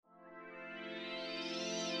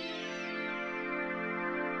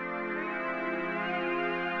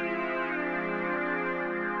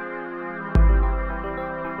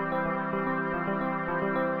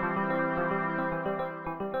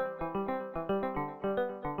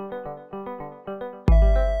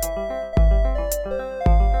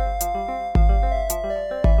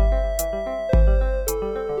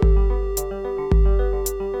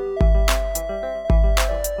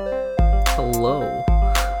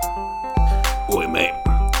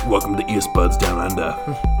Welcome to Earbuds Down Under.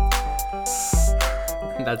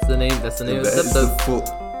 That's the name. That's the name of the That's episode.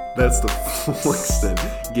 That's the full extent.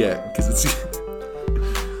 Yeah, because it's.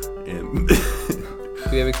 And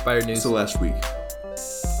We have expired news. so last week,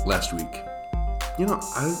 this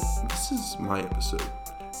is my episode.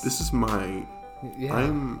 This is my.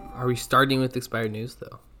 Yeah. Are we starting with expired news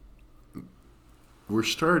though? We're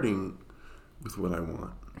starting with what I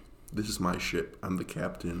want. This is my ship. I'm the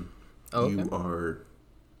captain. Oh, okay. You are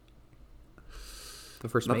The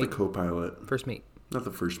first not mate. the co-pilot. First mate. Not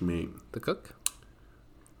the first mate. The cook.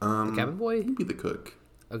 The cabin boy. Maybe the cook.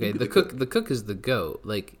 Okay. Maybe The cook. The cook is the goat.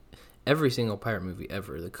 Like every single pirate movie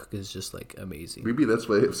ever, the cook is just like amazing. Maybe that's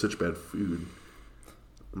why I have such bad food.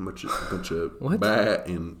 A bunch of What? bat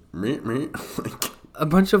and like. A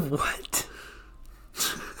bunch of what?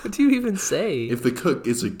 What do you even say? If the cook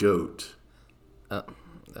is a goat, Oh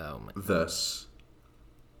my. thus.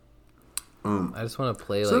 I just want to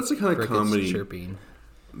play So like that's the kind of crickets comedy- chirping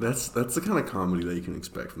That's the kind of comedy that you can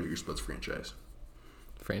expect from the Earbuds franchise.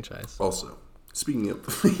 franchise. Also, speaking of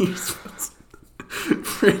the Earbuds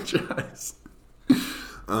franchise,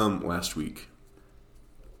 last week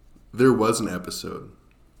there was an episode.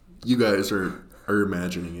 You guys are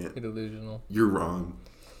imagining it. You're delusional. You're wrong.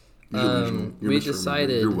 You're delusional. You're we misremembering.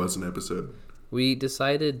 decided- there was an episode. We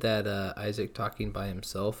decided that Isaac talking by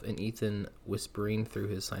himself and Ethan whispering through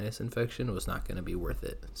his sinus infection was not going to be worth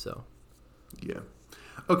it. So, Yeah.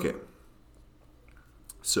 Okay.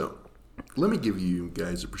 So, let me give you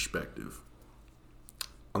guys a perspective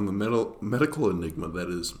on the medical enigma that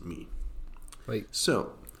is me. wait.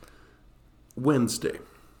 So, Wednesday,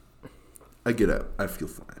 I get up. I feel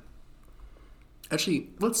fine.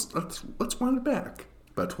 Actually, let's wind it back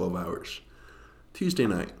about 12 hours. Tuesday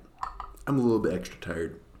night, I'm a little bit extra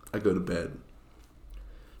tired. I go to bed.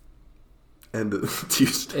 And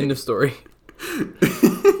Tuesday. End of story.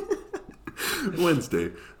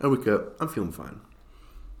 Wednesday, I wake up. I'm feeling fine.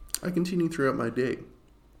 I continue throughout my day.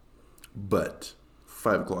 But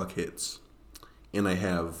 5 o'clock hits, and I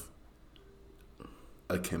have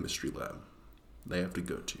a chemistry lab that I have to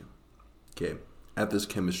go to. Okay, at this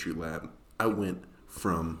chemistry lab, I went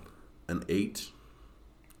from an 8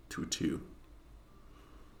 to a 2.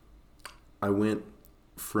 I went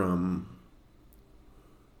from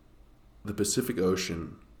the Pacific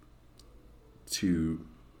Ocean to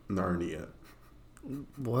Narnia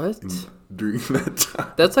What? during that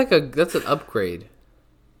time. That's an upgrade.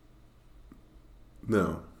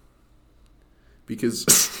 No. Because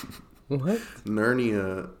What?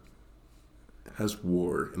 Narnia has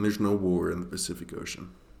war, and there's no war in the Pacific Ocean.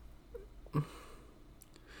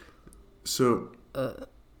 So,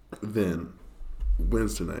 then,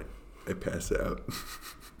 Wednesday night, I pass out.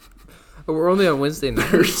 We're only on Wednesday night.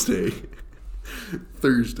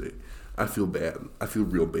 Thursday, I feel bad. I feel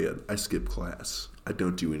real bad. I skip class. I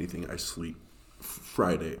don't do anything. I sleep.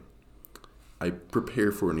 Friday, I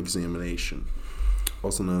prepare for an examination,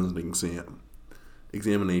 also known as an exam.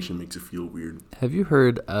 Examination makes you feel weird. Have you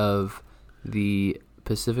heard of the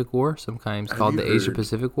Pacific War, sometimes called the Asia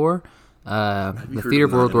Pacific War? The theater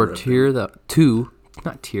of World War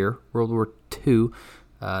World War II.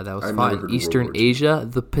 That was fought in Eastern Asia,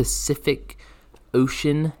 the Pacific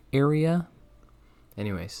Ocean area.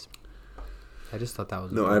 Anyways, I just thought that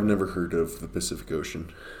was... No, I've never heard of the Pacific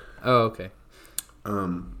Ocean. Oh, okay.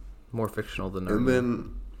 More fictional than normal.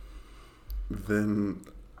 And then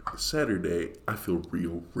Saturday, I feel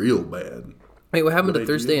real bad. Wait, what happened What to I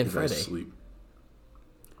Thursday do and is I Friday? sleep.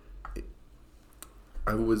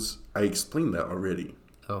 I explained that already.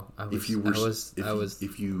 Oh, If you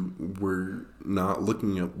were not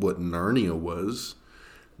looking at what Narnia was,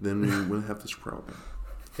 then we wouldn't have this problem.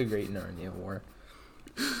 The Great Narnia War.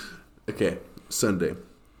 Okay, Sunday.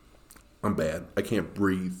 I'm bad. I can't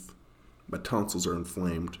breathe. My tonsils are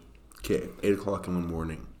inflamed. Okay, 8 o'clock in the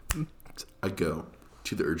morning. I go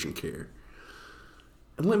to the urgent care.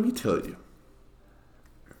 And let me tell you.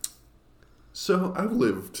 So, I've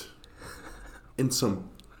lived in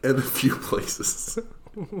a few places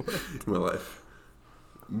in my life.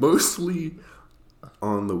 Mostly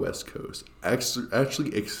on the West Coast.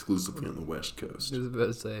 Actually exclusively on the West Coast. I was about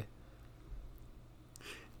to say.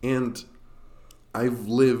 And I've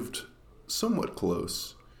lived somewhat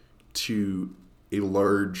close to a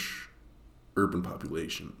large urban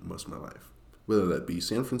population most of my life, whether that be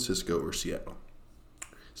San Francisco or Seattle.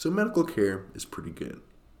 So medical care is pretty good.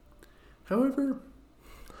 However,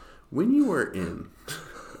 when you are in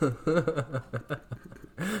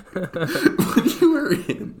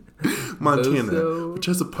Montana, which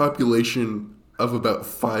has a population of about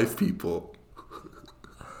 5 people,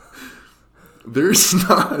 there's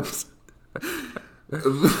not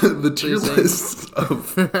the tier list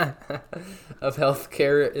of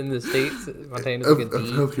healthcare in the States. Montana's of like a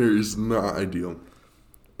D. healthcare is not ideal.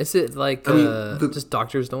 Is it like just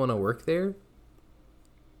doctors don't want to work there?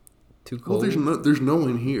 Too cold? Well, there's no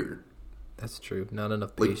one here. That's true. Not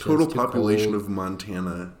enough patients. Like, total too population cold. of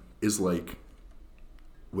Montana is like,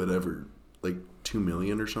 whatever, like 2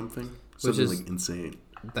 million or something. Something like insane.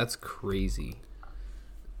 That's crazy.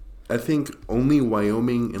 I think only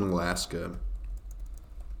Wyoming and Alaska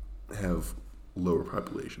have lower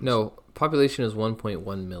populations. No, population is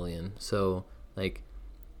 1.1 million. So, like,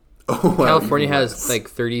 wow, California has like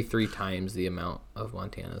 33 times the amount of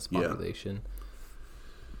Montana's population.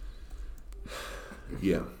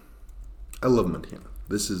 Yeah. I love Montana.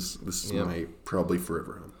 This is my probably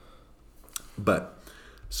forever home. But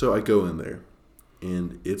so I go in there,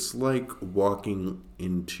 and it's like walking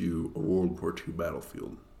into a World War II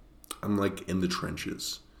battlefield. I'm like in the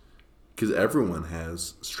trenches because everyone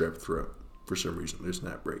has strep throat for some reason. There's an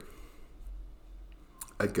outbreak.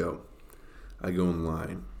 I go in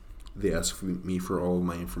line. They ask me for all of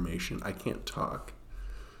my information. I can't talk,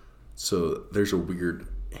 so there's a weird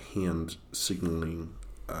hand signaling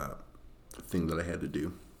thing that I had to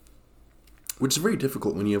do, which is very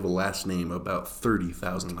difficult when you have a last name about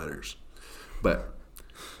 30,000 letters. But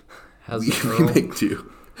we make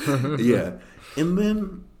do. Yeah. And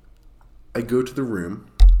then I go to the room,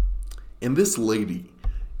 and this lady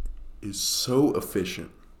is so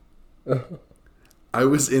efficient. I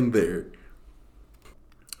was in there.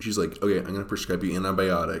 She's like, okay, I'm going to prescribe you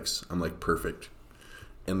antibiotics. I'm like, perfect.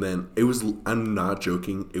 And then I'm not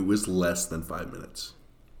joking, it was less than 5 minutes.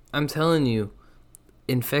 I'm telling you,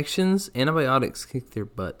 infections, antibiotics kick their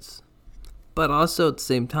butts. But also at the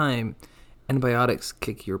same time, antibiotics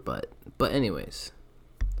kick your butt. But anyways,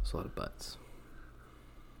 there's a lot of butts.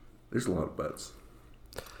 There's a lot of butts.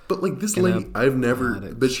 But like this lady, I've never,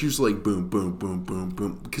 but she's like boom, boom, boom, boom,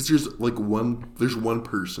 boom. Because there's one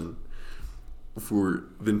person for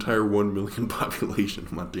the entire 1 million population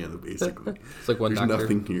of Montana, basically. It's like one There's doctor.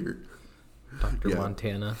 nothing here. Dr.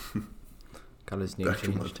 Montana. Got his name Dr.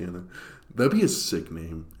 changed. Montana. That'd be a sick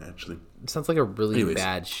name, actually. It sounds like a really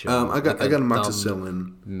bad show. I got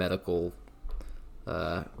amoxicillin. Medical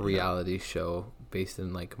reality show based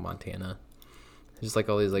in like Montana. Just like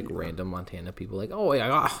all these like random Montana people like, oh, I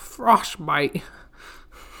got frostbite.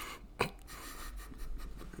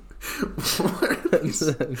 What are these?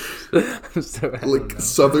 Like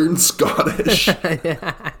Southern Scottish.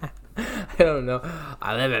 I don't know.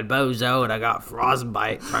 I live in Bozo and I got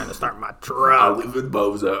frostbite trying to start my truck. I live in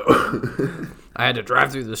Bozo. I had to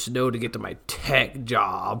drive through the snow to get to my tech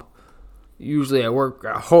job. Usually I work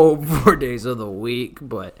at home 4 days of the week,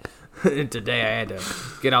 but today I had to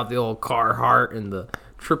get out the old Carhartt and the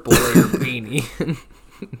triple layer beanie and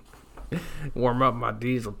warm up my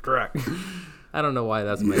diesel truck. I don't know why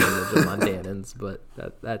that's my image of Montanans, but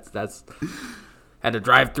that's had to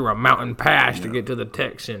drive through a mountain pass to get to the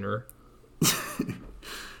tech center.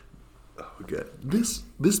 Okay, this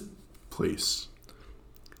place,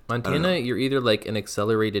 Montana, you're either like an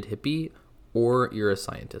accelerated hippie or you're a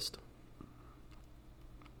scientist.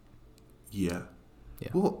 Yeah.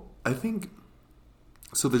 Well, I think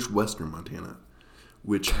so. There's Western Montana,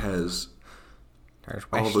 which has there's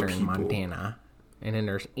all the Western people. Montana, and then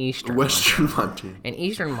there's Eastern Western Montana. And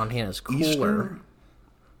Eastern Montana's cooler.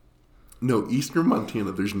 Eastern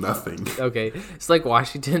Montana, there's nothing. Okay, it's like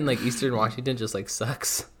Washington, like Eastern Washington just like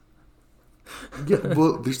sucks. Yeah,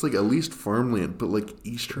 well, there's like at least farmland, but like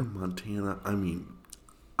Eastern Montana, I mean,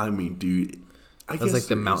 dude, I guess like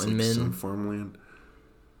the mountain men. Some farmland.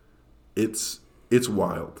 It's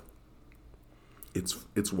wild.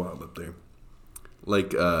 It's wild up there.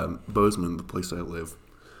 Like Bozeman, the place I live.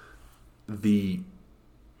 We're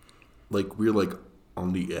like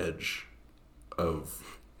on the edge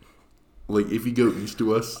of. Like, if you go east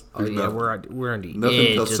to us, we're on the nothing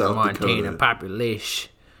edge till of the South Montana Dakota.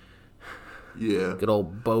 population. Yeah. Good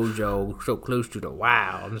old Bozo, so close to the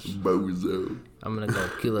wilds. Bozo. I'm gonna go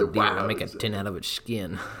kill a deer and make a tin out of its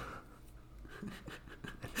skin.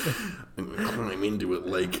 I'm gonna climb into it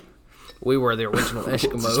like we were the original His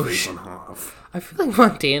face Eskimos. on Hoff. I feel like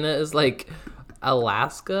Montana is like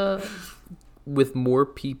Alaska with more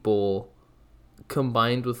people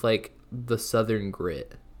combined with like the southern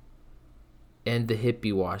grit. And the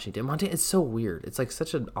hippie Washington. Montana, it's so weird. It's like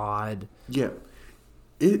such an odd... Yeah.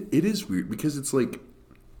 It is weird because it's like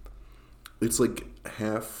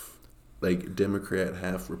half like Democrat,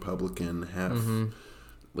 half Republican, half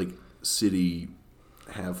like city,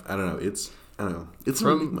 half I don't know. It's an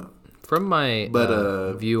enigma. From my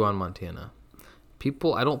view on Montana,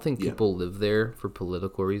 I don't think people live there for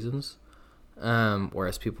political reasons.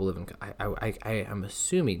 Whereas people live in, I'm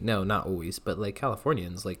assuming, no, not always, but like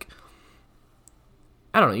Californians, like,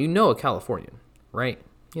 I don't know, a Californian, right?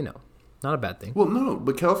 Not a bad thing. Well, no,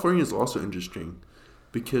 but California is also interesting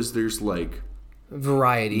because there's like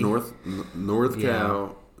variety. North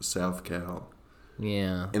Cal, South Cal.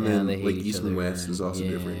 Yeah. And then they hate like each East other. and West is also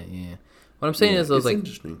different. Yeah. What I'm saying is those like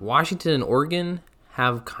interesting. Washington and Oregon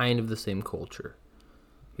have kind of the same culture,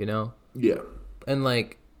 Yeah. And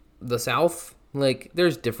like the South, like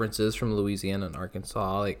there's differences from Louisiana and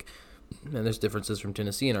Arkansas, like, and there's differences from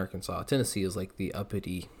Tennessee and Arkansas. Tennessee is like the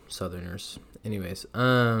uppity Southerners. Anyways,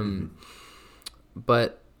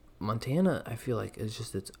 but Montana, I feel like is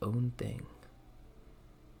just its own thing.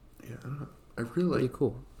 Yeah, I don't know. I really like. Pretty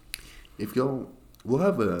cool. If y'all, we'll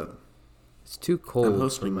have a. It's too cold. I'm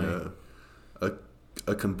hosting a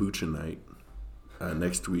kombucha night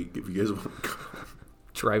next week. If you guys want to go.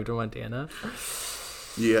 Drive to Montana.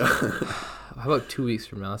 Yeah. How about 2 weeks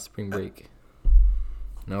from now, spring break?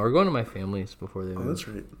 No, we're going to my family's before they move. Oh, that's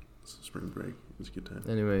right. It's spring break. It's a good time.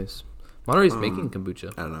 Anyways, Monterey's making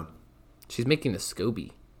kombucha. I don't know. She's making a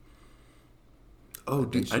SCOBY. Oh,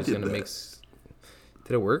 dude, I did that.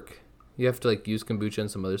 Did it work? You have to like use kombucha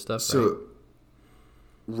and some other stuff,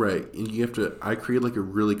 right? And you have to. I created like a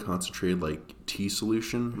really concentrated like tea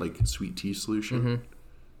solution, like sweet tea solution,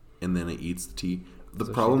 and then it eats the tea. The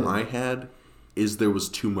problem I had is there was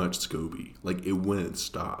too much SCOBY. Like it wouldn't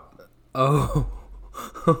stop. Oh.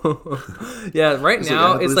 Yeah, right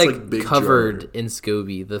now it's like covered in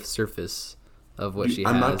SCOBY, the surface of what she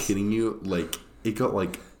has. I'm not kidding you. Like it got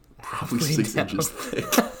like probably 6 inches thick.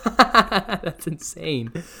 That's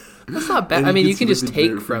insane. That's not bad. I mean, you can just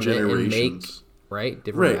take from it and make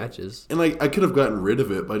different batches. And like I could have gotten rid of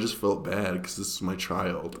it, but I just felt bad because this is my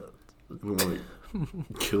child. I don't want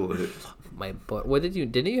to kill it. My butt. What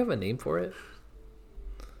didn't you have a name for it?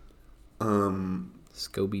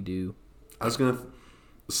 Scooby Doo. I was gonna.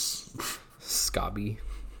 Scobby.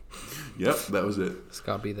 Yep, that was it.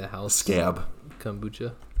 Scobby the house. Scab.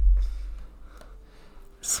 Kombucha.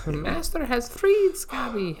 Master has freed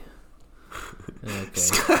Scobby.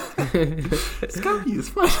 Okay. Scobby is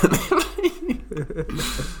fun.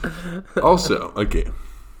 Also, okay.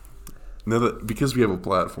 Now that because we have a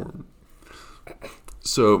platform,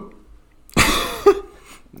 so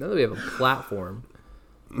now that we have a platform,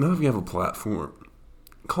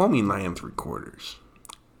 call me 9 3/4.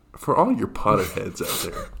 For all your Potterheads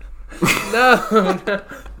out there. No.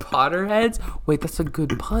 Potterheads? Wait, that's a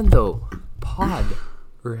good pun though.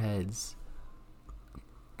 Podderheads.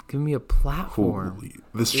 Give me a platform. Holy,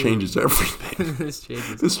 this changes everything. This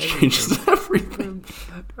changes everything.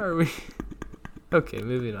 Are we? Okay,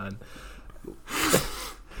 moving on.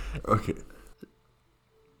 Okay.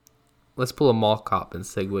 Let's pull a mall cop and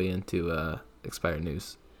segue into expired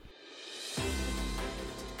news.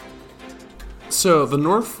 So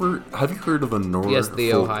have you heard of the Norfolk Yes,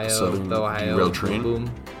 the Southern Ohio rail train? Boom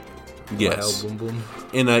boom. Yes. Ohio boom boom.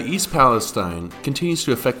 In East Palestine, continues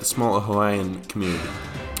to affect the small Hawaiian community.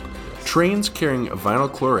 Trains carrying vinyl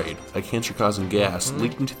chloride, a cancer-causing gas,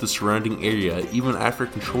 leaked into the surrounding area even after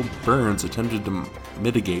controlled burns attempted to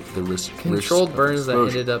mitigate the risk. Controlled burns that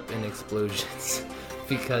ended up in explosions.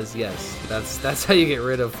 Because yes, that's how you get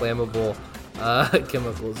rid of flammable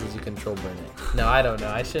chemicals, is you control burn it. No, I don't know.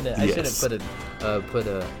 I shouldn't put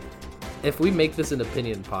a. If we make this an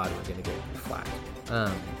opinion pod, we're gonna get flack.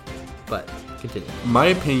 But continue. My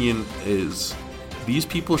opinion is these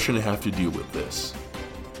people shouldn't have to deal with this.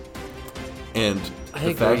 And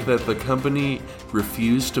the fact that the company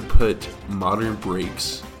refused to put modern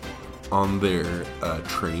brakes on their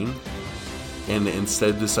train and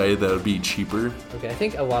instead decided that it would be cheaper. Okay, I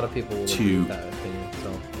think a lot of people will agree with that opinion.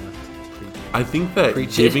 So, I think that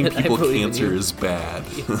giving people cancer is bad.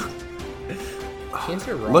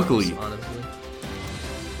 Cancer rocks,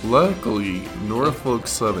 Luckily, Norfolk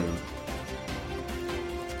Southern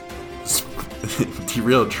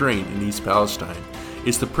derailed train in East Palestine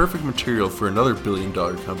is the perfect material for another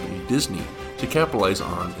billion-dollar company, Disney, to capitalize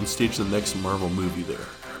on and stage the next Marvel movie there.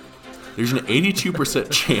 There's an 82%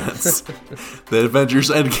 chance that Avengers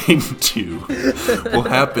Endgame 2 will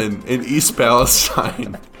happen in East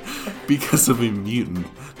Palestine because of a mutant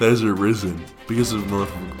that has arisen because of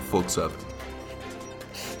Norfolk Southern.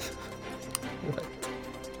 What?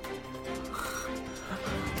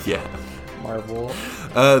 Yeah. Marvel.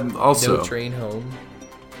 Also, No Train Home.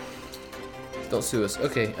 Don't sue us.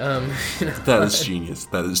 Okay. That is genius.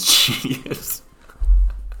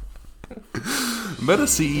 Meta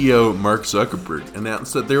CEO Mark Zuckerberg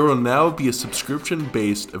announced that there will now be a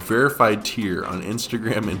subscription-based verified tier on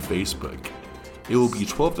Instagram and Facebook. It will be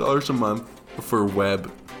 $12 a month for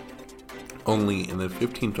web only, and then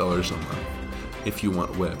 $15 a month if you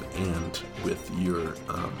want web and with your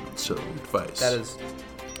cellular device. That is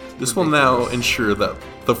This will now ensure that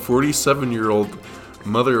the 47-year-old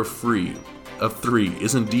mother of three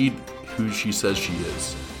is indeed who she says she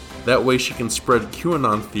is. That way she can spread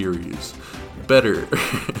QAnon theories better,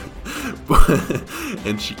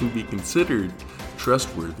 and she can be considered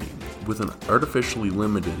trustworthy with an artificially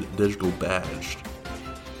limited digital badge.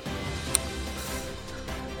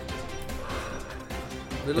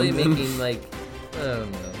 literally making like, I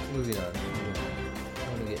don't know. Moving on. I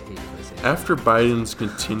want to get hate for this. After Biden's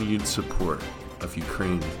continued support of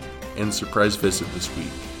Ukraine and surprise visit this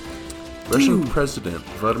week, Russian President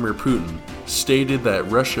Vladimir Putin stated that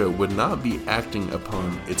Russia would not be acting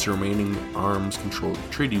upon its remaining arms control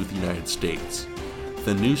treaty with the United States.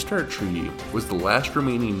 The New START treaty was the last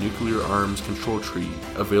remaining nuclear arms control treaty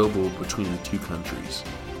available between the two countries.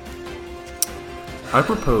 I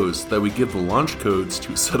propose that we give the launch codes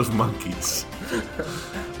to a set of monkeys.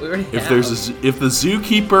 We already If have. if the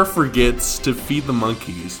zookeeper forgets to feed the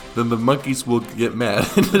monkeys, then the monkeys will get mad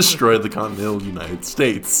and destroy the continental United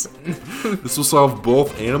States. This will solve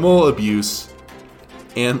both animal abuse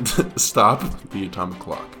and stop the atomic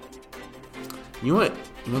clock. You know what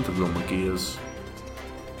the real monkey is?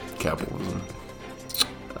 Capitalism.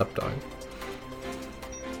 Updog.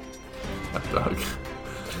 Dog.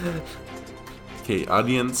 Okay,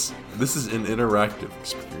 audience, this is an interactive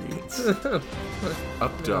experience.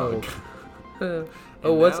 Updog.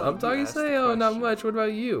 Oh, what's now you Updog you ask say? the Oh, not question. much. What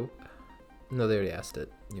about you? No, they already asked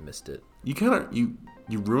it. You missed it. You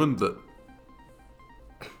you ruined the...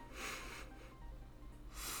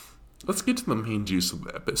 Let's get to the main juice of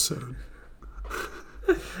the episode.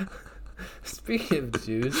 Speaking of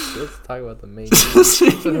juice, let's talk about the main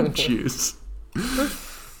Speaking of juice.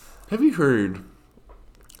 Have you heard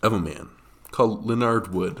of a man called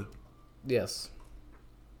Leonard Wood? Yes.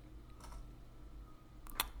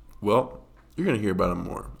 Well, you're going to hear about him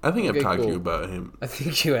more. I think Okay, I've talked to cool. you about him I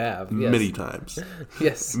think you have. Yes. many times.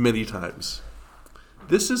 Yes. Many times.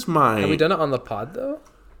 This is my... Have we done it on the pod, though?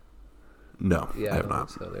 No, Yeah, I have don't not.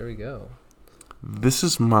 think so there we go. This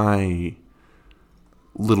is my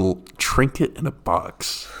little trinket in a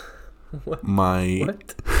box. What?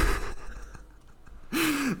 What?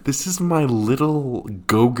 This is my little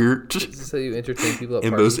go-gurt Is this how you entertain people at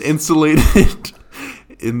in parties? those insulated...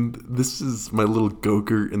 this is my little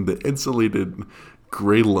go-gurt in the insulated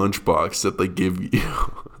gray lunchbox that they give you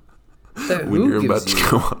That when who you're about gives to you?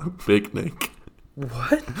 go on a picnic.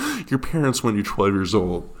 What? Your parents when you're 12 years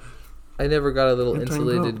old. I never got a little I'm talking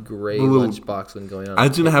insulated about gray the little- lunchbox when going on. I a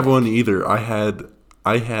didn't have picnic. one either. I had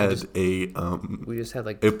We just had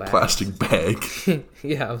like a bags. plastic bag.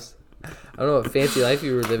 Yeah, I don't know what fancy life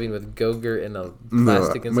you were living with Go-Gurt in a No,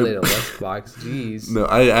 plastic insulated lunchbox. Jeez. No,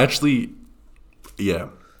 I actually, yeah,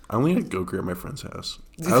 I only had Go-Gurt at my friend's house.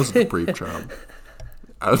 I was a depraved child.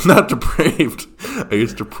 I was not depraved. I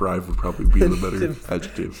guess deprived would probably be the better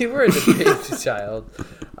adjective. You were a depraved child.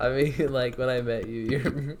 I mean, like when I met you,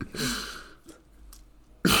 you're.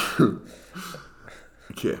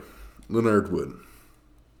 Okay, Leonard Wood.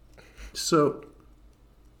 So,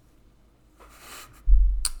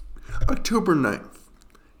 October 9th,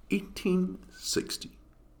 1860,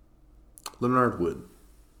 Leonard Wood,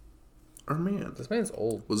 our man, This man's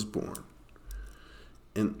old. was born.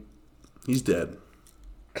 And he's dead.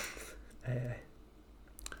 Hey.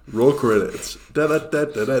 Roll credits. Da da da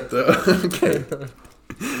da da da. Okay.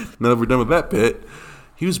 Now that we're done with that bit,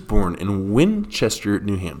 he was born in Winchester,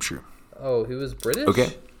 New Hampshire. Oh, he was British?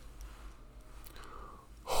 Okay.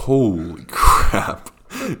 Holy crap.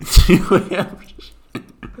 New Hampshire.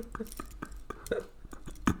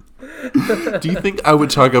 Do you think I would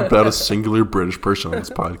talk about a singular British person on this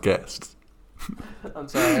podcast? I'm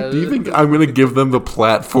sorry. Do you think I'm going to give them the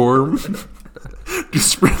platform to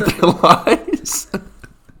spread their lies?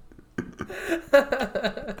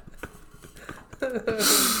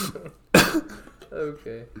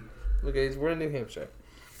 Okay. Okay, he's born in New Hampshire.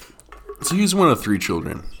 So he's one of three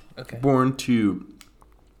children. Okay. Born to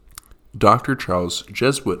Dr. Charles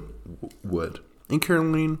Jesuit Wood and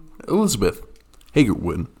Caroline Elizabeth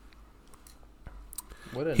Hagerwood.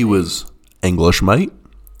 What a He name. was English, mate.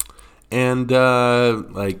 And,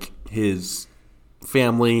 like, his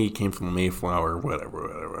family came from the Mayflower,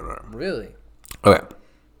 whatever. Really? Okay.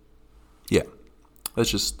 Yeah. That's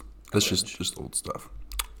just old stuff.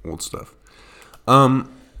 Old stuff.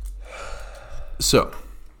 So,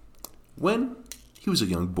 when he was a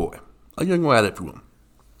young boy, a young lad, everyone,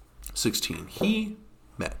 16, he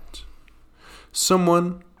met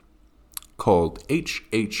someone called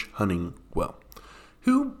H.H. Huntingwell,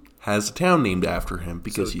 who has a town named after him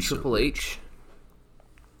because So he's Triple H.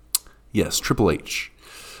 Yes, Triple H.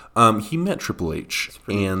 He met Triple H,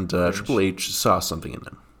 and Triple H saw something in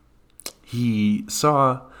him. He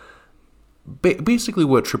saw basically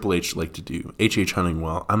what Triple H liked to do. H.H.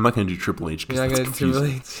 Honeywell. I'm not going to do Triple H because that's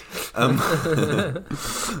confusing.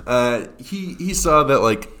 He saw that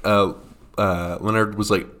Leonard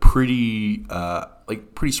was pretty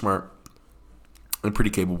smart and pretty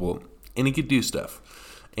capable, and he could do stuff.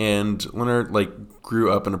 And Leonard grew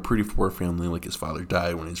up in a pretty poor family. His father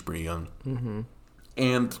died when he was pretty young. Mm-hmm.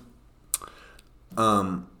 And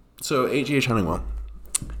so H.H. Honeywell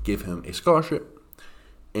gave him a scholarship.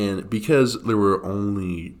 And because there were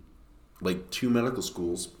only 2 medical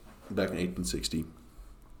schools back in 1860,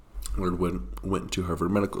 Leonard went to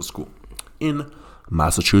Harvard Medical School in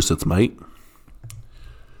Massachusetts, mate.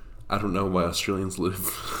 I don't know why Australians live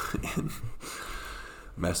in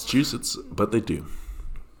Massachusetts, but they do.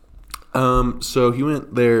 So he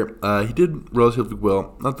went there. He did relatively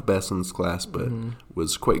well. Not the best in his class, but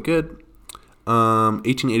was quite good.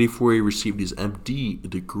 1884, he received his MD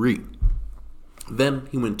degree. Then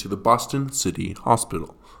he went to the Boston City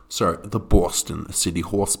Hospital. The Boston City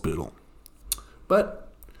Hospital.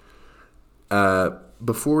 But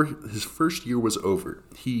before his first year was over,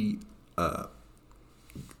 he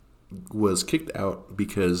was kicked out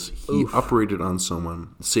because he operated on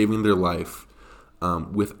someone, saving their life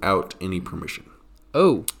without any permission.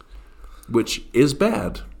 Oh. Which is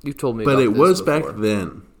bad. You've told me but about it this was before. back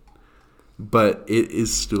then. But it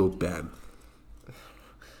is still bad.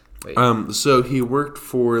 Wait. So he worked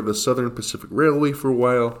for the Southern Pacific Railway for a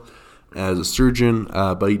while as a surgeon,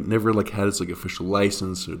 but he never had his official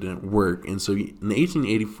license, so it didn't work. And so in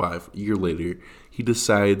 1885, a year later, he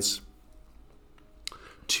decides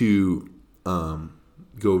to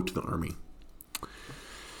go to the army.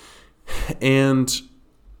 And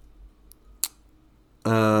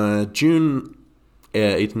June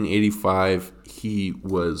 1885, he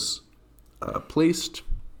was placed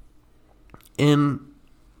in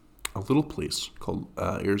a little place called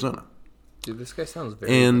Arizona. Dude, this guy sounds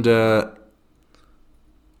very... And what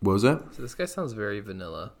was that? So this guy sounds very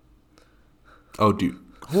vanilla. Oh, dude.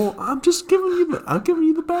 Well, I'm just giving you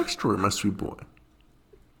the backstory, my sweet boy.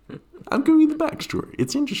 I'm giving you the backstory.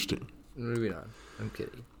 It's interesting. Moving on. I'm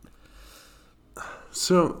kidding.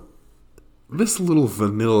 So, this little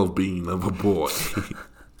vanilla bean of a boy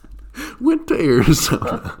went to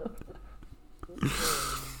Arizona.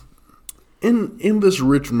 In this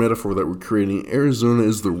rich metaphor that we're creating, Arizona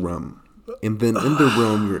is the rum. And then in the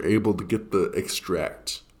rum, you're able to get the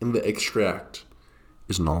extract. And the extract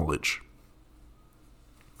is knowledge.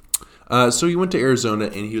 So he went to Arizona,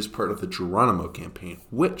 and he was part of the Geronimo campaign,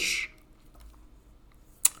 which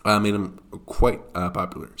made him quite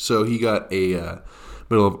popular. So he got a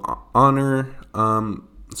Medal of Honor,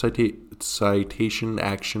 citation,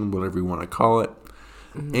 action, whatever you want to call it.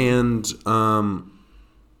 Mm-hmm. And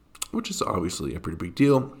which is obviously a pretty big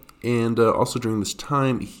deal. And also during this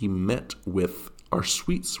time, he met with our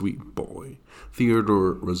sweet, sweet boy,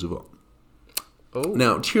 Theodore Roosevelt. Oh.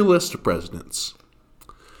 Now, tier list of presidents.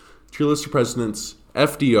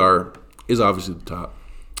 FDR is obviously the top.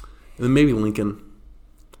 And then maybe Lincoln.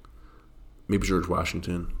 Maybe George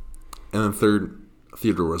Washington. And then third,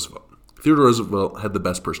 Theodore Roosevelt. Theodore Roosevelt had the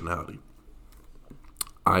best personality.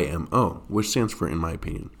 IMO, which stands for in my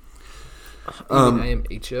opinion. I am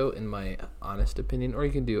HO in my honest opinion, or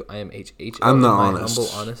you can do I am HHO I'm in not my honest.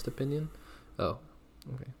 humble honest opinion. Oh,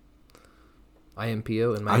 okay. I am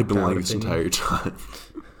PO in my I've been proud lying this opinion. entire time.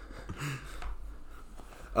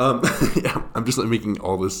 Yeah, I'm just making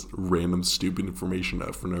all this random stupid information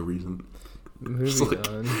up for no reason. Just Moving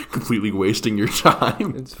on. completely wasting your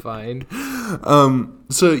time. It's fine.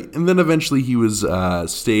 And then eventually he was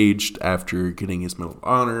staged after getting his Medal of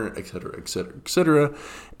Honor, etc., etc., etc.,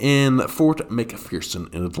 in Fort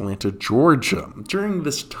McPherson in Atlanta, Georgia. During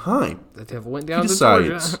this time, The devil went down he to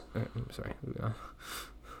decides, Georgia. I'm sorry. Moving on.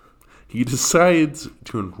 he decides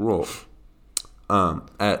to enroll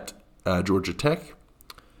at Georgia Tech,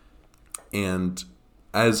 and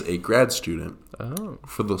as a grad student,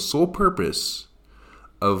 for the sole purpose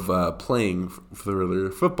of playing for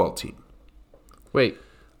their football team. Wait,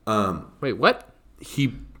 what? He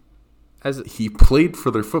played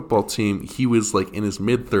for their football team. He was in his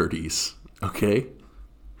mid-30s. Okay,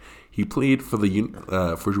 he played for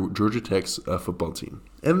for Georgia Tech's football team,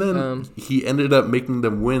 and then he ended up making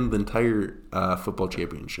them win the entire football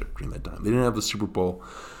championship during that time. They didn't have the Super Bowl,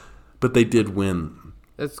 but they did win.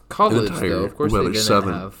 It's college, entire- though. Of course well, they there's didn't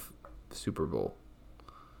 7. have Super Bowl.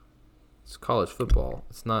 It's college football.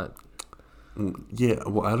 It's not... Yeah,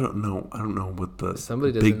 well, I don't know. I don't know what the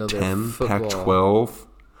Somebody doesn't Big know their 10, football. Pac-12.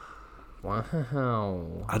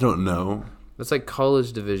 Wow. I don't know. That's like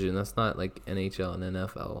college division. That's not like NHL and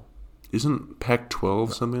NFL. Isn't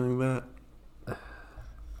Pac-12 something like that?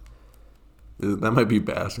 That might be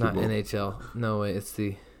basketball. Not NHL. No way. It's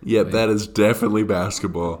the. Yeah, wait. that is definitely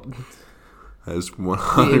basketball. That is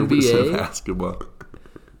 100% NBA? basketball.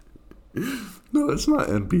 No, that's not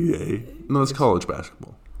NBA. No, it's college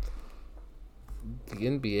basketball. The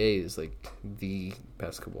NBA is like the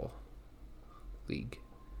basketball league.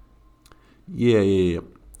 Yeah.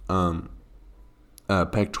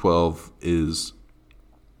 Pac-12 is.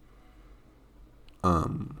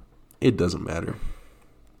 It doesn't matter.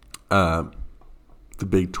 The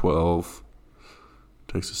Big 12,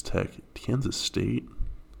 Texas Tech, Kansas State.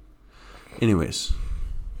 Anyways,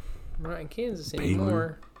 We're not in Kansas Baylor.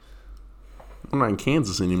 anymore. We're not in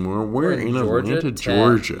Kansas anymore. We're in Georgia Atlanta, Tech.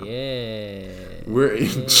 Georgia. Yeah. We're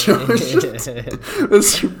in Georgia.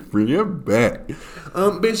 Let's bring it back.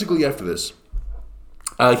 Basically, after this,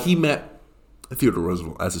 he met Theodore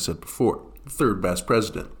Roosevelt, as I said before, the third best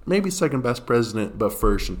president, maybe second best president, but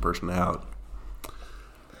first in personality.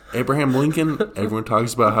 Abraham Lincoln, everyone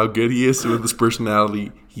talks about how good he is with his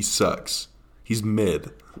personality. He sucks. He's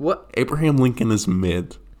mid. What? Abraham Lincoln is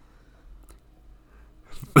mid.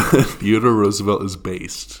 Theodore Roosevelt is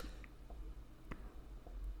based.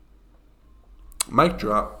 Mic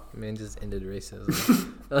drop. Man just ended racism.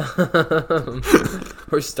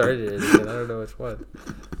 Or started it again. I don't know which one.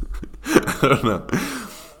 I don't know.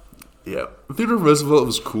 Yeah. Theodore Roosevelt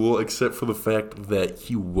was cool, except for the fact that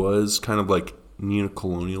he was kind of like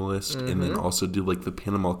neo-colonialist, and then also did like the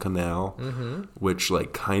Panama Canal, which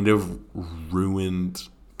like kind of ruined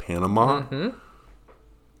Panama.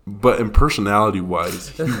 But in personality-wise,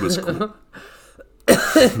 he was cool.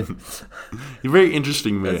 He's a very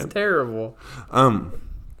interesting man. That's terrible.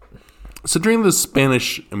 So during the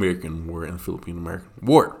Spanish-American War and the Philippine-American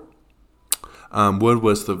War, Wood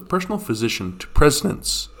was the personal physician to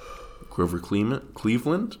Presidents Grover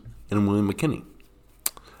Cleveland and William McKinley.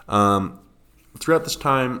 Throughout this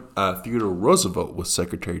time, Theodore Roosevelt was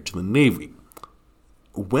Secretary to the Navy.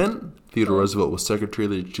 When Theodore Roosevelt was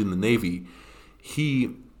Secretary to the Navy,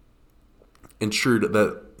 he ensured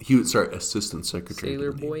that he would start Assistant Secretary.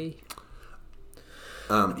 Sailor to the Navy.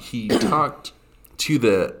 boy. He talked to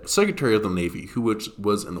the Secretary of the Navy, who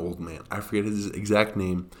was an old man. I forget his exact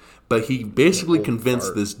name, but he basically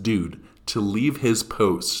convinced this dude to leave his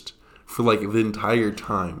post for like the entire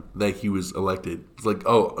time that he was elected. It's like,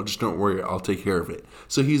 oh, just don't worry, I'll take care of it.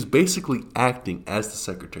 So he's basically acting as the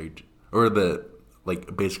secretary, or the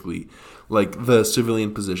basically the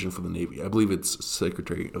civilian position for the Navy. I believe it's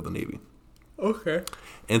Secretary of the Navy. Okay.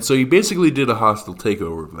 And so he basically did a hostile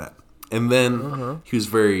takeover of that. And then he was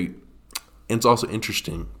very, and it's also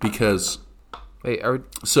interesting because. Wait,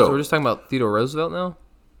 so we're just talking about Theodore Roosevelt now?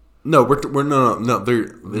 No, we're no.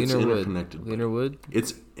 It's interconnected. Leonard Wood.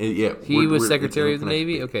 Yeah. He was Secretary of the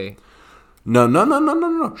Navy. Okay. No.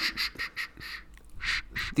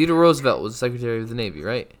 Theodore Roosevelt was Secretary of the Navy,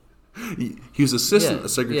 right? He was Assistant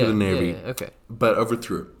Secretary of the Navy. Yeah, okay. But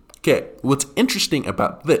overthrew it. Okay. What's interesting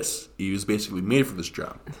about this? He was basically made for this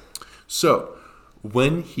job. So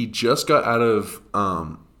when he just got out of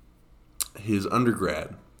his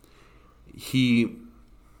undergrad,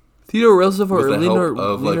 Theodore Roosevelt or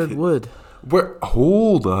Leonard Wood?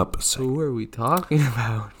 Hold up a second. Who are we talking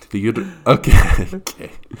about? Theodore.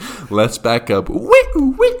 Okay. Let's back up.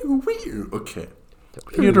 Okay.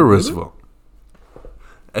 Theodore Roosevelt,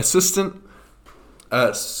 Assistant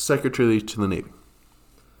Secretary to the Navy.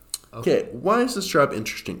 Okay, why is this job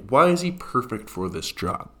interesting? Why is he perfect for this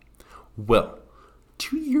job? Well,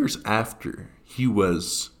 2 years after he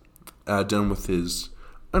was done with his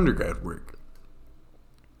undergrad work,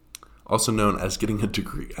 also known as getting a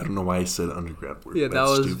degree. I don't know why I said undergrad work. Yeah, that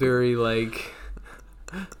was stupid. Very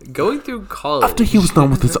going through college. After he was done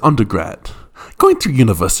with his undergrad, going through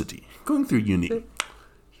university, going through uni.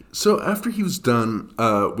 So after he was done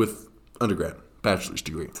with undergrad, bachelor's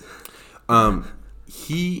degree, during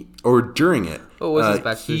it, what was his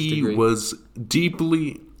bachelor's degree?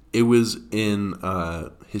 It was in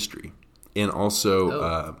history and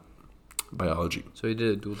also biology. So he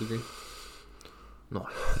did a dual degree? Nice.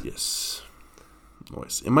 Yes.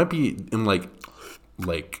 Nice. It might be in like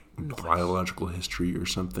biological history or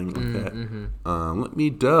something like that. Let me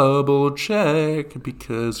double check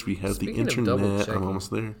because we have the internet. I'm almost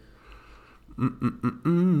there.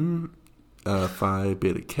 Phi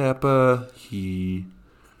Beta Kappa. He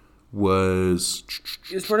was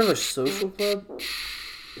part of a social club.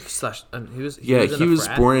 He was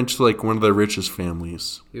born into like one of the richest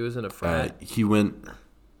families. He was in a frat. He went.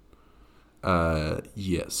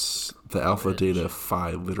 Yes, the Alpha Data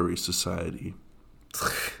Phi Literary Society.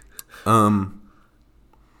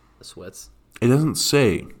 Sweats. It doesn't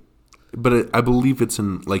say, but I believe it's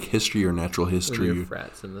in like history or natural history.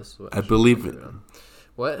 Frats in this. I believe it.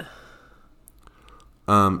 What?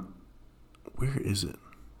 Where is it?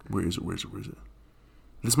 Where is it?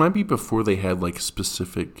 This might be before they had like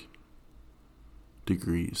specific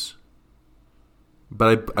degrees,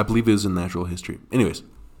 but I believe it was in natural history. Anyways,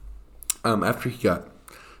 after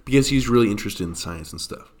because he's really interested in science and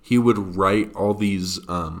stuff, he would write all these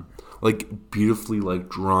like beautifully like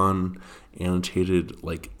drawn, annotated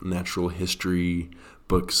like natural history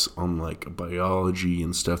books on like biology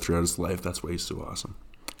and stuff throughout his life. That's why he's so awesome.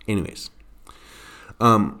 Anyways,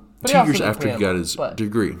 2 years after he got his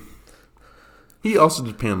degree, he also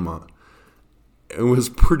did Panama. It was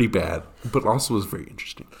pretty bad, but also was very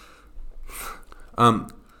interesting.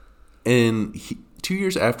 And 2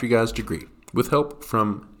 years after he got his degree, with help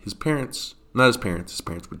from his parents, not his parents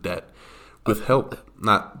were dead. With help,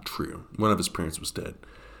 not true. One of his parents was dead.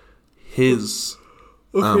 His,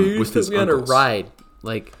 with his uncles. On a ride,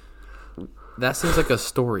 like that seems like a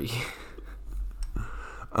story.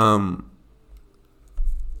 Okay.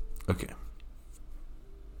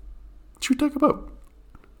 Should we talk about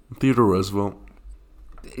Theodore Roosevelt?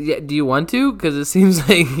 Yeah, do you want to? Because it seems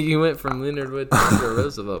like you went from Leonard Wood to Theodore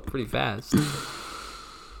Roosevelt pretty fast.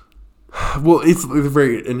 Well, it's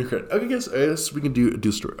very intricate. Okay, I guess we can do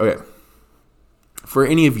a story. Okay. For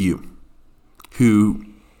any of you who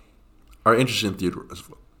are interested in Theodore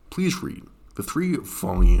Roosevelt, please read the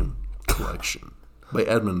 3-volume collection by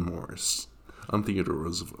Edmund Morris on Theodore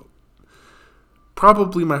Roosevelt.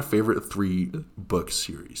 Probably my favorite 3-book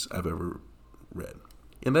series I've ever read.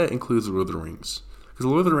 And that includes Lord of the Rings. Because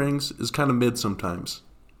Lord of the Rings is kind of mid sometimes.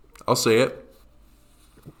 I'll say it.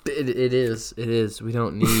 It is. We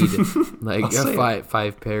don't need like a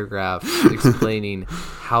five paragraphs explaining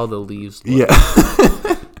how the leaves look.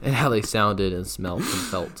 Yeah. And how they sounded and smelled and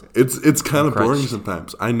felt. It's kind of boring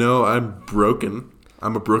sometimes. I know I'm broken.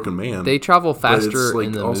 I'm a broken man. They travel faster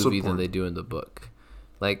in the movie than they do in the book.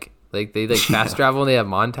 Like they fast travel and they have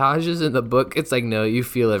montages. In the book, it's like, no, you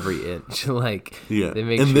feel every inch. Like, they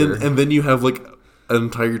make and then you have like an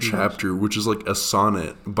entire chapter which is like a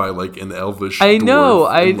sonnet by like an elvish I know.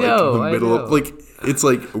 Of, like, it's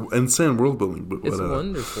like insane world building, but it's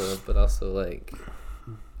wonderful, but also like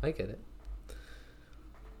I get it.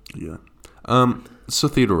 Yeah. So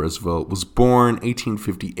Theodore Roosevelt was born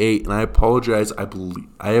 1858, and I apologize. I believe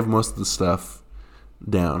I have most of the stuff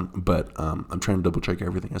down, but I'm trying to double check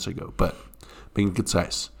everything as I go. But being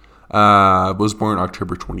concise, was born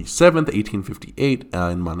October 27th, 1858,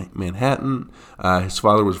 in Manhattan. His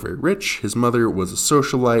father was very rich. His mother was a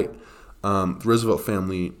socialite. The Roosevelt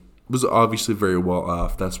family was obviously very well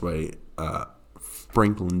off. That's why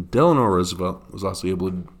Franklin Delano Roosevelt was also able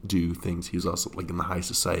to do things. He was also like in the high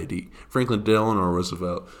society. Franklin Delano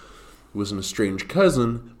Roosevelt was an estranged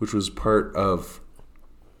cousin, which was part of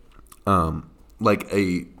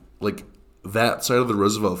that side of the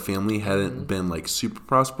Roosevelt family hadn't been like super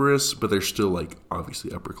prosperous, but they're still like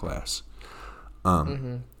obviously upper class.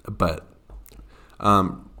 But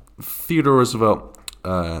Theodore Roosevelt,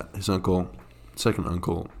 his second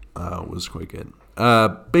uncle, was quite good.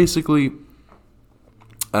 Basically,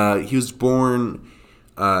 he was born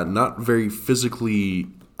not very physically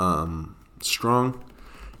strong,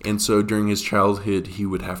 and so during his childhood he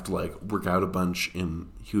would have to like work out a bunch,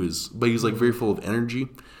 and he was like very full of energy,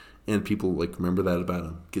 and people like remember that about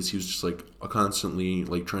him because he was just like constantly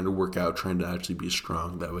like trying to work out, trying to actually be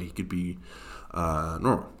strong. That way he could be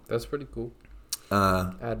normal. That's pretty cool.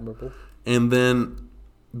 Admirable. And then,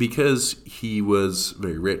 because he was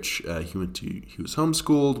very rich, he was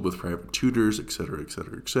homeschooled with private tutors, etc.,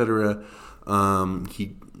 etc., etc.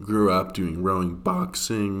 He grew up doing rowing,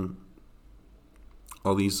 boxing,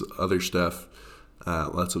 all these other stuff,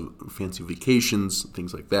 lots of fancy vacations,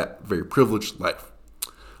 things like that. Very privileged life.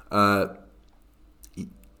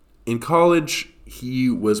 In college, he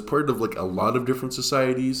was part of like a lot of different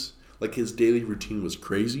societies. Like his daily routine was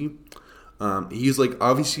crazy. He's like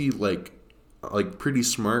obviously like pretty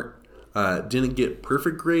smart. Didn't get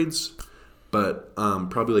perfect grades, but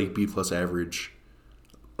probably like B+ average,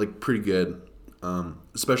 like pretty good.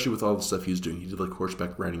 Especially with all the stuff he was doing. He did like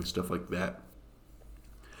horseback riding, stuff like that.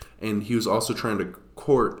 And he was also trying to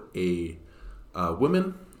court a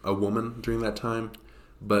woman during that time,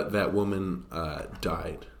 but that woman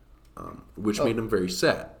died, which made him very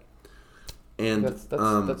sad. And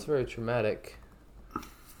that's very traumatic.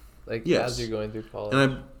 Like, Yes. as you're going through college.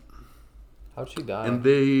 And How'd she die? and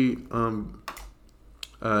they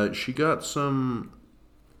she got some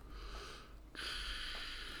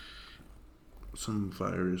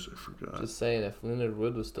virus, I forgot. Just saying, if Leonard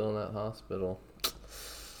Wood was still in that hospital.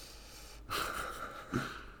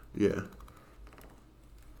 Yeah.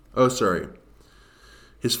 Oh, sorry.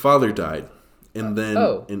 His father died. And then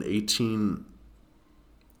in 18...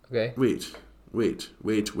 Okay. Wait. Let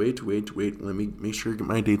me make sure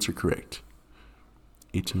my dates are correct.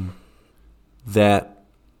 18...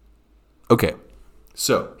 Okay.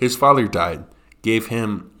 So, his father died. Gave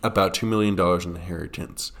him about $2 million in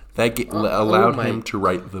inheritance. That allowed him to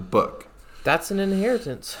write the book. That's an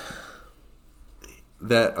inheritance.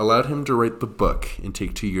 That allowed him to write the book and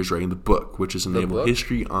take 2 years writing the book, which is enabled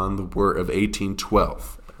history on the War of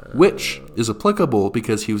 1812, which is applicable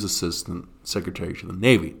because he was Assistant Secretary to the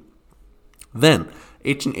Navy. Then,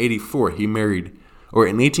 1884, in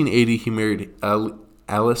 1880, he married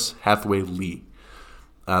Alice Hathaway Lee.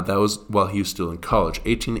 That was while he was still in college.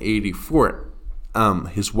 1884,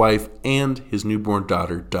 his wife and his newborn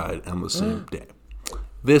daughter died on the same day.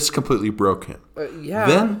 This completely broke him.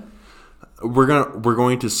 Then we're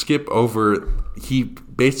going to skip over. He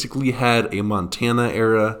basically had a Montana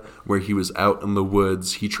era where he was out in the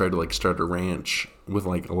woods. He tried to start a ranch with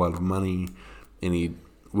a lot of money, and he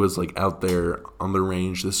was out there on the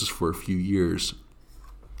range. This is for a few years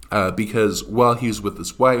because while he was with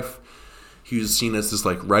his wife, he was seen as this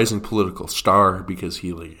rising political star because he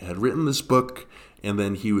had written this book, and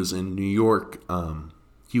then he was in New York.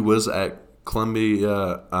 He was at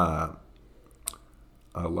Columbia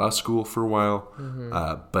law school for a while,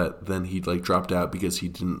 but then he dropped out because he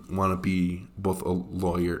didn't want to be both a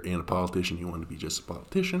lawyer and a politician. He wanted to be just a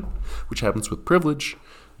politician, which happens with privilege.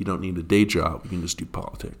 You don't need a day job. You can just do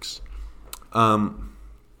politics. And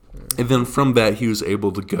then from that, he was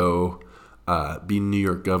able to go be New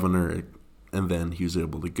York governor, and then he was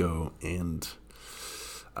able to go and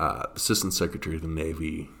Assistant Secretary of the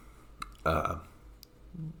Navy,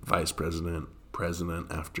 Vice President,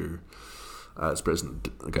 President after his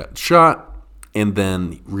president got shot, and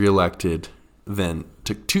then reelected. Then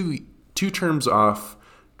took two terms off.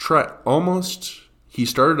 He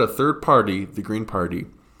started a third party, the Green Party.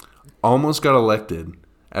 Almost got elected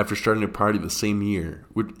after starting a party the same year.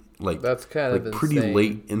 That's kind of pretty insane.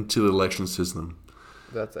 late into the election system.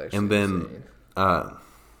 That's actually and then, insane.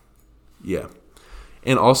 Yeah,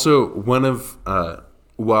 and also one of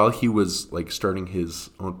while he was starting his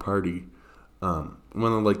own party, one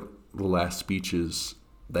of the last speeches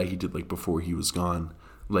that he did before he was gone,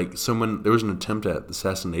 there was an attempt at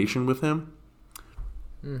assassination with him,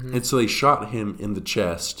 and so they shot him in the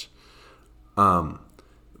chest,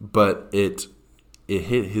 but it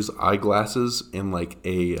hit his eyeglasses and I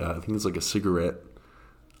think it's a cigarette.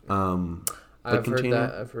 I've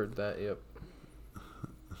container. I've heard that. Yep.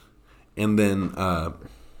 And then,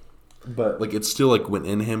 but it still went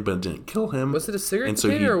in him, but it didn't kill him. Was it a cigarette And so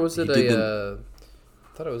container, or was it a?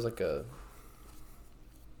 I thought it was one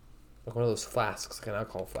of those flasks, an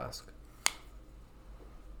alcohol flask.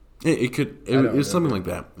 It was something like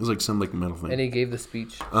that. It was some metal thing. And he gave the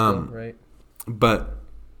speech, right? But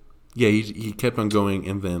yeah, he kept on going,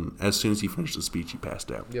 and then as soon as he finished the speech, he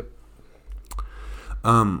passed out. Yep.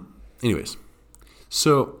 Anyways,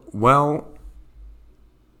 so while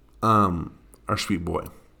our sweet boy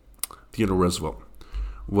Theodore Roosevelt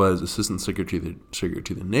was Assistant Secretary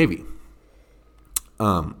to the Navy,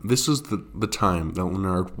 this was the time that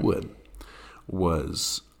Leonard Wood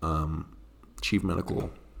was Chief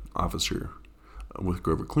Medical Officer with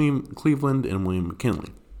Grover Cleveland and William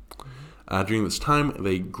McKinley. During this time,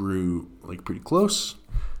 they grew pretty close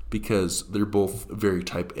because they're both very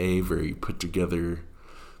type A, very put together.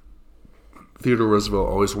 Theodore Roosevelt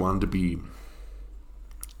always wanted to be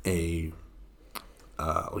a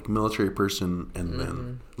military person, and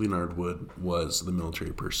then Leonard Wood was the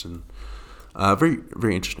military person. Very,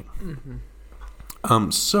 very interesting.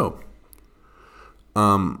 So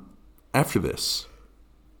after this,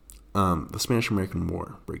 the Spanish-American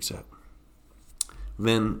War breaks out.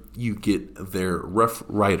 Then you get their Rough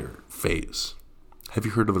Rider phase. Have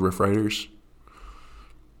you heard of the Rough Riders?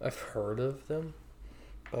 I've heard of them,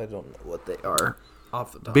 but I don't know what they are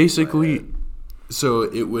off the top Basically, of my head. So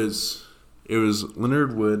it was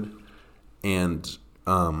Leonard Wood and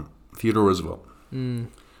Theodore Roosevelt.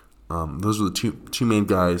 Those were the two main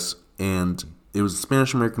guys, and it was the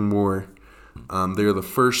Spanish-American War. They were the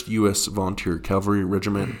first U.S. Volunteer Cavalry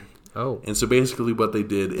Regiment. Oh. And so basically what they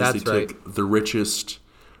did is That's they took the richest,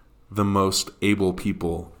 the most able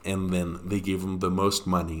people, and then they gave them the most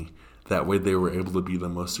money. That way they were able to be the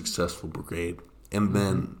most successful brigade. And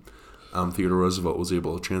then Theodore Roosevelt was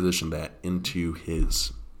able to transition that into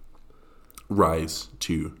his rise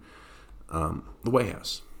to the White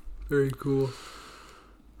House. Very cool.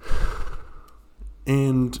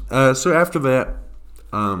 And so after that,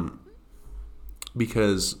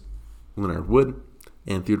 because Leonard Wood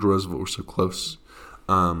and Theodore Roosevelt were so close,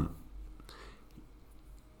 Leonard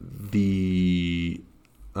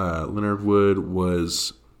Wood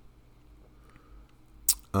was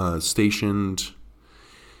stationed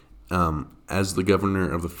as the governor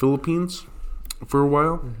of the Philippines for a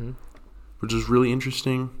while, which is really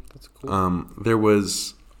interesting. That's cool. There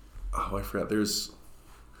was, I forgot. There was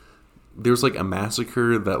like a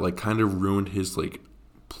massacre that like kind of ruined his like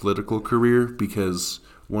political career because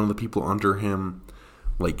one of the people under him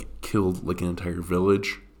like killed like an entire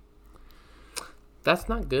village. That's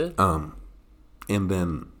not good. And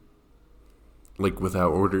then like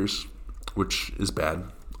without orders, which is bad,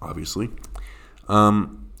 obviously.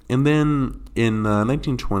 And then in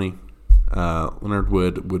 1920, Leonard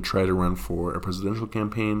Wood would try to run for a presidential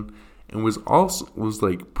campaign and was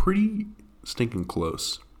like pretty stinking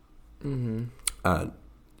close to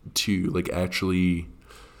like actually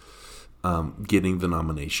getting the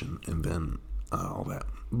nomination and then all that.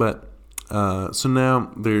 But so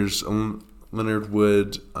now there's Leonard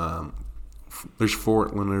Wood. There's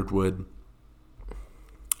Fort Leonard Wood,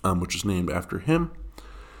 which is named after him.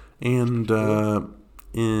 And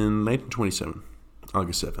in 1927,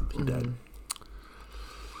 August 7th, he died.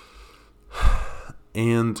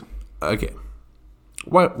 And, okay,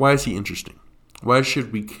 why is he interesting? Why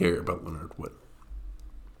should we care about Leonard Wood?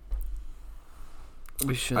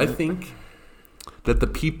 We should. I think that the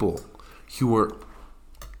people who were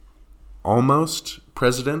almost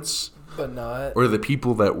presidents, but not, or the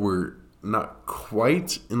people that were not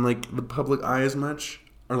quite in like the public eye as much,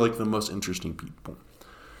 are like the most interesting people.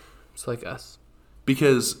 It's like us.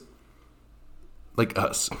 Because, like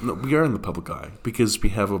us, no, we are in the public eye because we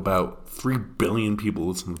have about 3 billion people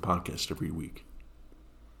listen to the podcast every week.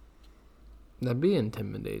 That'd be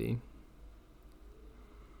intimidating.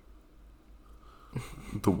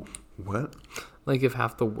 The what? Like if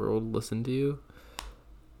half the world listened to you.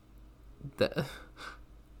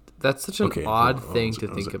 That's such an odd thing to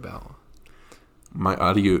think about. My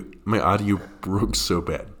audio broke so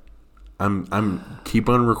bad. I'm keep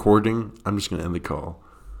on recording. I'm just gonna end the call.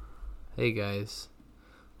 Hey guys,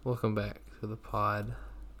 welcome back to the pod.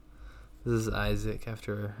 This is Isaac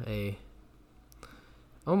after a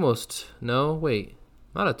not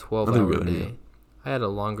a 12-hour day. Yeah. I had a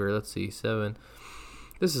longer, 7.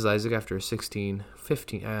 This is Isaac after a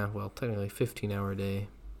 15-hour day.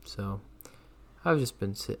 So I've just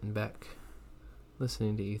been sitting back,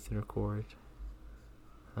 listening to Ethan record.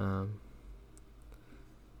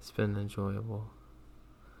 It's been enjoyable.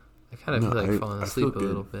 I kind of feel like falling asleep a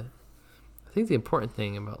little bit. I think the important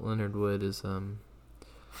thing about Leonard Wood is, I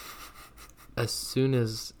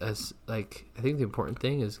think the important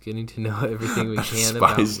thing is getting to know everything we can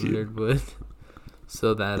about Leonard Wood,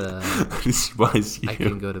 so that I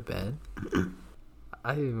can go to bed.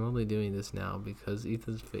 I'm only doing this now because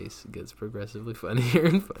Ethan's face gets progressively funnier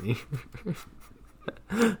and funnier.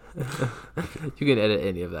 You can edit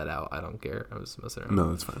any of that out. I don't care. I was messing around.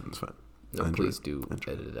 No, that's fine. That's fine. No, please do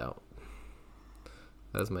edit it out.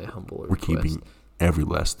 That's my humble request. We're keeping every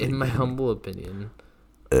last thing. In my humble opinion,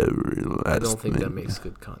 I don't think that makes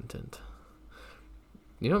good content.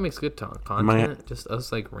 You know what makes good content? Just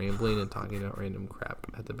us like rambling and talking about random crap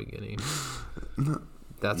at the beginning. No.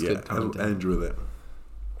 That's good content. I enjoy that.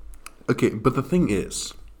 Okay, but the thing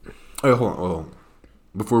is... Oh, hold on.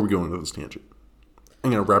 Before we go into this tangent, I'm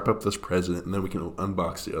going to wrap up this president, and then we can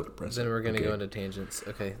unbox the other president. Then we're going to go into tangents.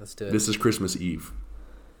 Okay, let's do it. This is Christmas Eve.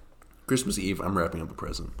 Christmas Eve, I'm wrapping up the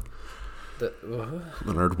present.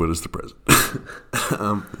 Leonard Wood is the president.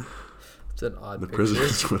 It's an odd The picture.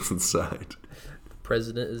 president's what's inside. The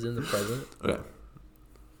president is in the present. Okay.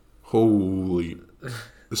 Holy.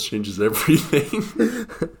 This changes everything.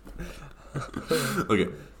 Okay.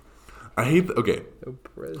 I hate... Okay.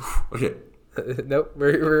 Okay. Nope.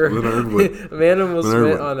 We're Leonard Wood. Man almost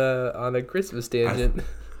went on a Christmas tangent.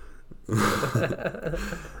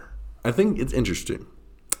 I think it's interesting.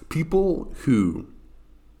 People who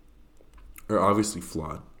are obviously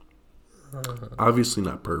flawed, obviously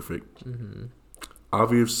not perfect,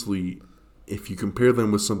 obviously, if you compare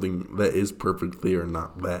them with something that is perfect, they are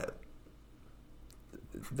not that.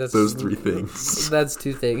 Those 3 things. That's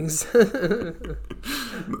 2 things.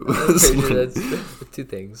 That's 2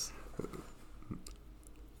 things.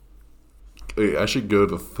 I should go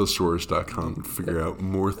to thesaurus.com and figure out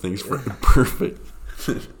more things for imperfect.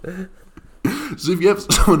 So if you have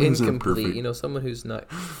someone who's incomplete, imperfect, you know, someone who's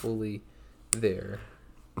not fully there.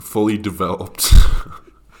 fully developed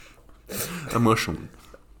emotionally,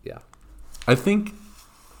 Yeah. I think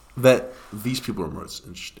that these people are most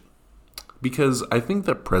interesting because I think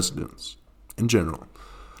that presidents in general,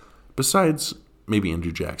 besides maybe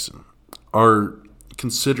Andrew Jackson, are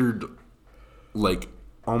considered like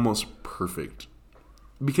almost perfect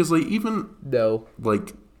because like even No,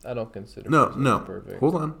 like I don't consider no perfect.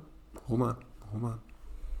 hold on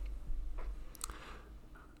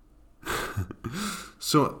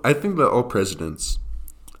so I think that all presidents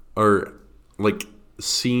are like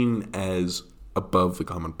seen as above the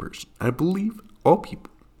common person. I believe all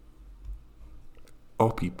people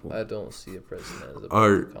I don't see a president as a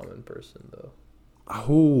common person, though.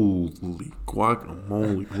 holy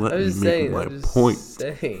guacamole, let me make my point.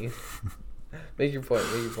 Saying. Make your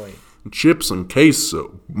point. Chips and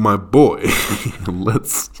queso, my boy.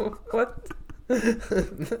 Let's What? Chips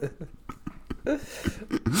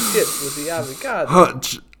with the avocado. hot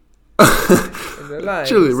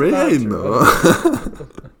chili relleno.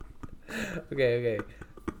 Okay.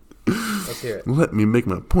 Let's hear it. Let me make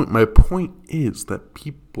my point. My point is that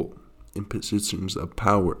people in positions of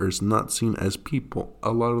power are not seen as people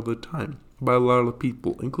a lot of the time by a lot of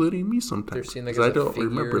people, including me sometimes. They're seen like Because as I don't figure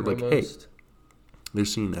remember, like, almost. hey, they're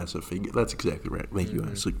seen as a figure. That's exactly right. Thank you,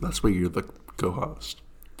 Ashley. That's why you're the co-host.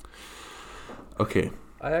 Okay.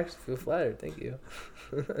 I actually feel flattered. Thank you.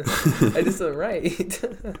 I did something right.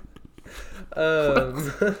 I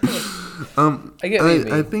get what you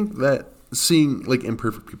mean. I think that seeing like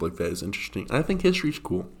imperfect people like that is interesting. I think history's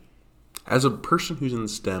cool. As a person who's in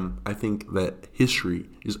STEM, I think that history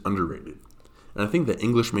is underrated. And I think that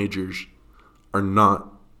English majors are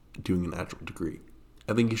not doing an actual degree.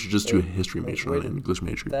 I think you should just do a history major, not an English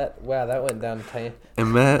major. That went down to tiny.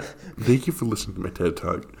 And that, thank you for listening to my TED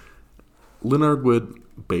Talk. Leonard Wood,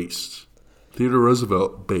 based. Theodore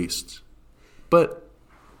Roosevelt, based. But,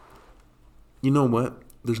 you know what?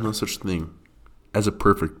 There's no such thing as a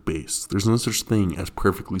perfect base. There's no such thing as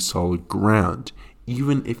perfectly solid ground.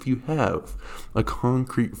 Even if you have a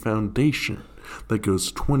concrete foundation that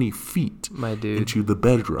goes 20 feet into the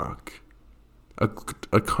bedrock. A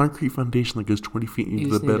concrete foundation that goes 20 feet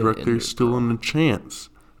into the bedrock, there's still a chance.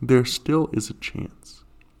 There still is a chance.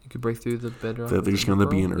 You could break through the bedrock. That there's going to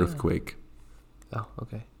be an earthquake. Oh,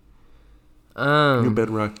 okay. Your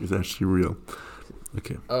bedrock is actually real.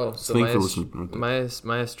 Okay. Oh, so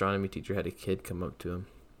my astronomy teacher had a kid come up to him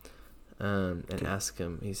and ask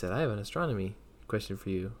him. He said, "I have an astronomy question for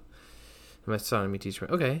you." And my astronomy teacher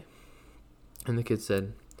went, "Okay." And the kid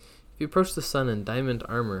said, "If you approach the sun in diamond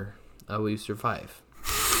armor, will you survive?"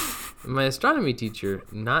 And my astronomy teacher,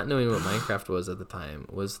 not knowing what Minecraft was at the time,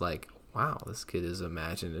 was like, "Wow, this kid is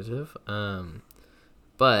imaginative."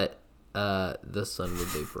 But the sun would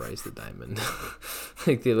vaporize the diamond.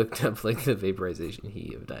 Like they looked up like the vaporization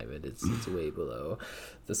heat of diamond. It's way below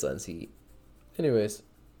the sun's heat. Anyways,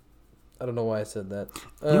 I don't know why I said that.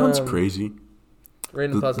 You know what's crazy?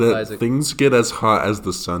 That things get as hot as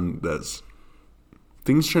the sun does.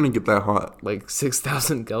 Things shouldn't get that hot. Like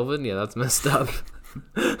 6,000 Kelvin? Yeah, that's messed up.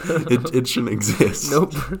 It shouldn't exist.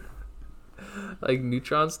 Nope. Like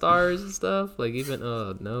neutron stars and stuff. Like even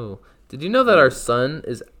oh no. Did you know that our sun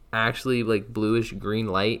is actually like bluish green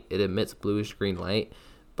light? It emits bluish green light,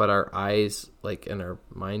 but our eyes like and our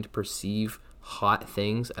mind perceive hot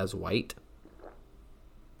things as white.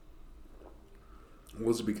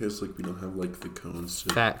 Was it because like we don't have like the cones?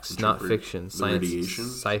 Facts, not fiction. Science, radiation,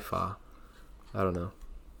 sci-fi. I don't know.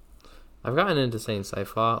 I've gotten into saying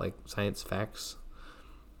sci-fi, like science facts,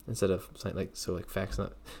 instead of like facts,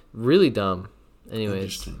 not really dumb. Anyways,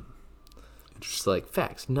 Interesting. Just like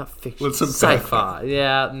facts, not fiction. What's some sci-fi?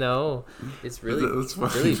 Yeah, no, it's really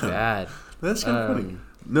really bad. That's kind of funny.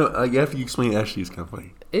 No, after you explain it, actually, it's kind of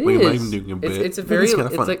funny. It Wait, is. I'm not even doing a bit. It's a very.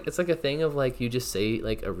 It's like a thing of like you just say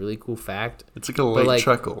like a really cool fact. It's like a light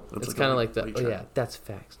chuckle. It's kind of like that. Oh yeah, that's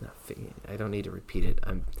facts, not fiction. I don't need to repeat it.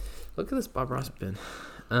 Look at this Bob Ross bin.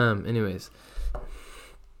 Anyways.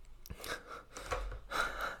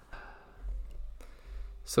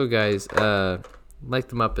 So guys, like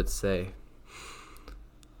the Muppets say.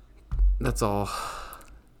 That's all.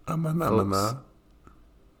 Folks.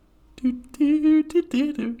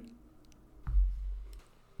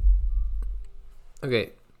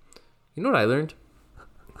 Okay. You know what I learned?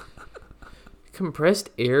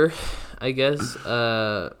 Compressed air, I guess,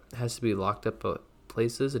 has to be locked up at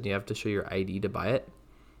places, and you have to show your ID to buy it,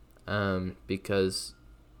 because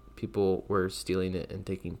people were stealing it and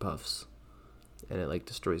taking puffs, and it like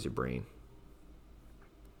destroys your brain.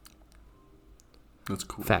 That's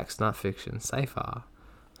cool. Facts, not fiction. Sci-fi.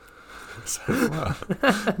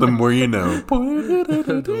 The more you know.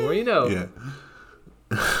 The more you know. Yeah.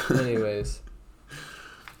 Anyways.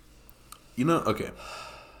 Okay.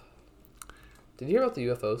 Did you hear about the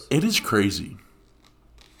UFOs? It is crazy.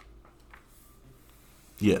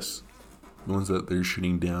 Yes. The ones that they're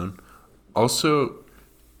shooting down. Also,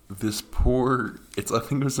 this poor... I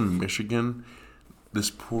think it was in Michigan. This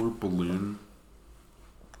poor balloon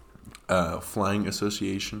flying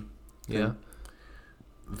association. Yeah.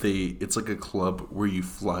 It's like a club where you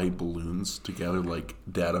fly balloons to gather like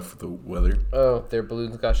data for the weather. Oh, their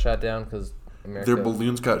balloons got shot down because America... Their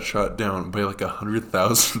balloons got shot down by like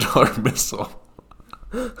 $100,000 missile.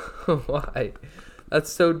 Why?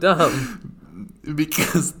 That's so dumb.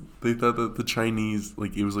 Because they thought that the Chinese,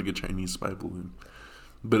 like it was like a Chinese spy balloon.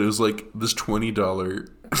 But it was like this $20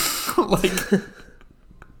 like...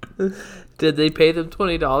 Did they pay them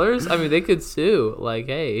 $20? I mean, they could sue. Like,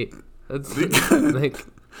 hey, that's like.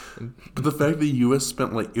 But the fact the U.S.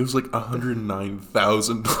 spent it was like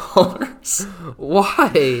 $109,000.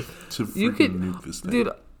 Why? To freaking nuke this thing,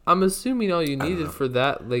 dude. I'm assuming all you needed for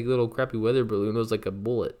that little crappy weather balloon was like a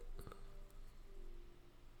bullet.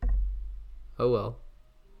 Oh well.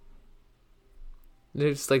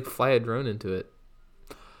 They just fly a drone into it.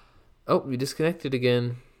 Oh, we disconnected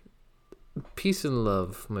again. Peace and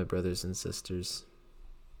love, my brothers and sisters.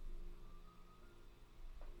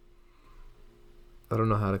 I don't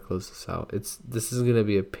know how to close this out. This is gonna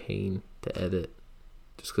be a pain to edit,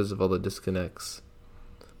 just because of all the disconnects.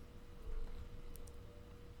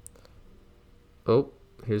 Oh,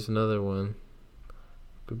 here's another one.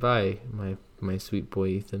 Goodbye, my sweet boy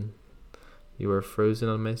Ethan. You are frozen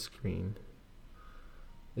on my screen.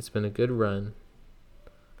 It's been a good run.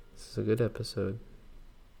 This is a good episode.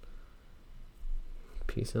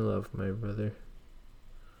 Peace and love, my brother.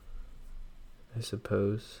 I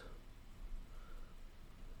suppose.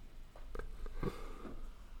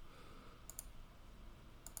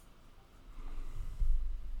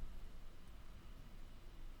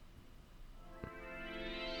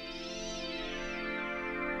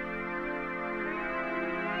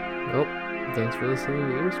 Oh, thanks for listening to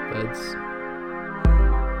Earbuds.